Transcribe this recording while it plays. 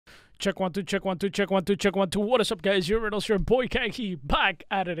Check 1 2, check 1 2, check 1 2, check 1 2. What is up, guys? Your boy CAGYJAN back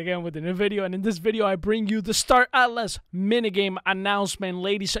at it again with a new video. And in this video, I bring you the Star Atlas minigame announcement.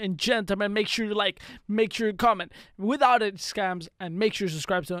 Ladies and gentlemen, make sure you like, make sure you comment without it scams, and make sure you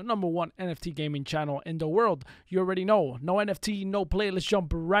subscribe to the #1 NFT gaming channel in the world. You already know, no NFT, no play. Let's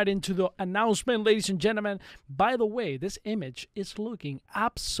jump right into the announcement, ladies and gentlemen. By the way, this image is looking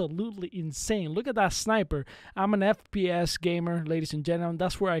absolutely insane. Look at that sniper. I'm an FPS gamer, ladies and gentlemen.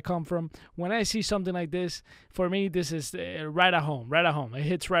 That's where I come from. When I see something like this, for me, this is right at home, right at home. It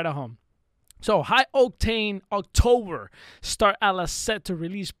hits right at home. So, high octane October. Star Atlas set to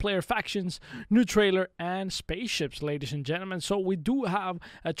release player factions, new trailer, and spaceships, ladies and gentlemen. So, we do have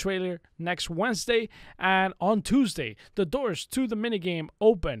a trailer next Wednesday, and on Tuesday, the doors to the minigame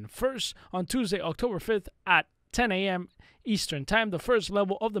open. First, on Tuesday, October 5th at 10 a.m. Eastern Time, the first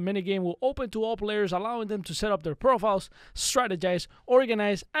level of the minigame will open to all players, allowing them to set up their profiles, strategize,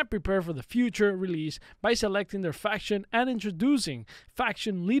 organize, and prepare for the future release by selecting their faction and introducing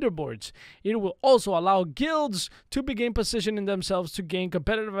faction leaderboards. It will also allow guilds to begin positioning themselves to gain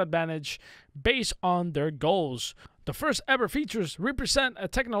competitive advantage based on their goals. The first ever features represent a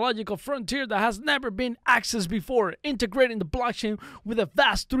technological frontier that has never been accessed before, integrating the blockchain with a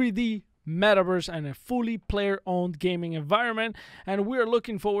vast 3D metaverse and a fully player-owned gaming environment, and we're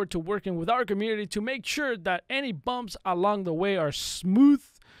looking forward to working with our community to make sure that any bumps along the way are smooth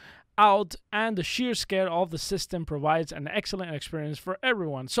out, and the sheer scale of the system provides an excellent experience for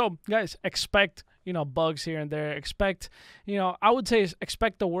everyone. So guys, expect, bugs here and there. Expect, I would say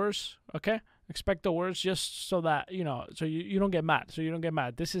expect the worst, okay? Expect the worst, just so that, so you don't get mad. So you don't get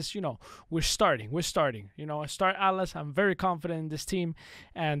mad. This is, we're starting. Star Atlas, I'm very confident in this team,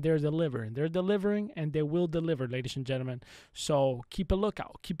 and they're delivering. They're delivering, and they will deliver, ladies and gentlemen. So keep a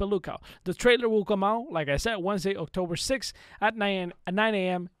lookout. Keep a lookout. The trailer will come out, like I said, Wednesday, October 6th at 9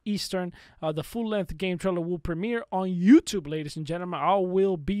 a.m. Eastern. The full-length game trailer will premiere on YouTube, ladies and gentlemen. I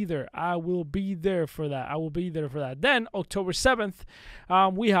will be there. I will be there for that. I will be there for that. Then, October 7th,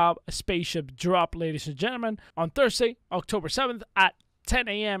 we have a spaceship drop, ladies and gentlemen, on Thursday, October 7th at 10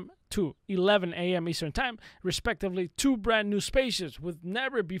 a.m. to 11 a.m. Eastern Time, respectively. 2 brand new spaceships with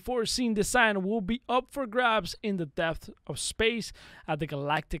never before seen design will be up for grabs in the depth of space at the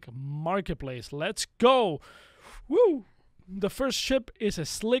Galactic Marketplace. Let's go! Woo! The first ship is a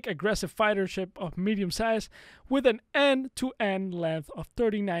slick, aggressive fighter ship of medium size with an end-to-end length of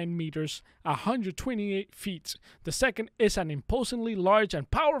 39 meters, 128 feet. The second is an imposingly large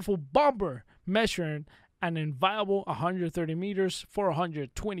and powerful bomber measuring an inviolable 130 meters,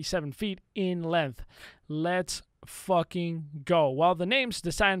 427 feet in length. Let's fucking go. While the names,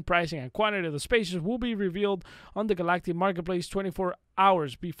 design, pricing, and quantity of the spaceships will be revealed on the Galactic Marketplace 24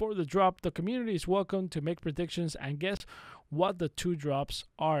 hours before the drop, the community is welcome to make predictions and guess what the 2 drops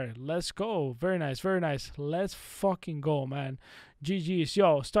are. Let's go. Very nice, very nice. Let's fucking go, man. GG's.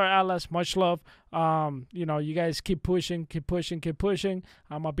 Yo, Star Atlas, much love. You guys keep pushing, keep pushing, keep pushing.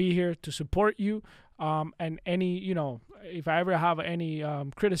 I'm gonna be here to support you. And any, if I ever have any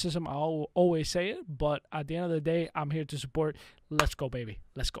criticism, I'll always say it. But at the end of the day, I'm here to support. Let's go, baby.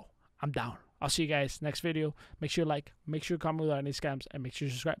 Let's go. I'm down. I'll see you guys next video. Make sure you like, make sure you comment without any scams, and make sure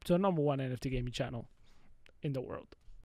you subscribe to the #1 NFT gaming channel in the world.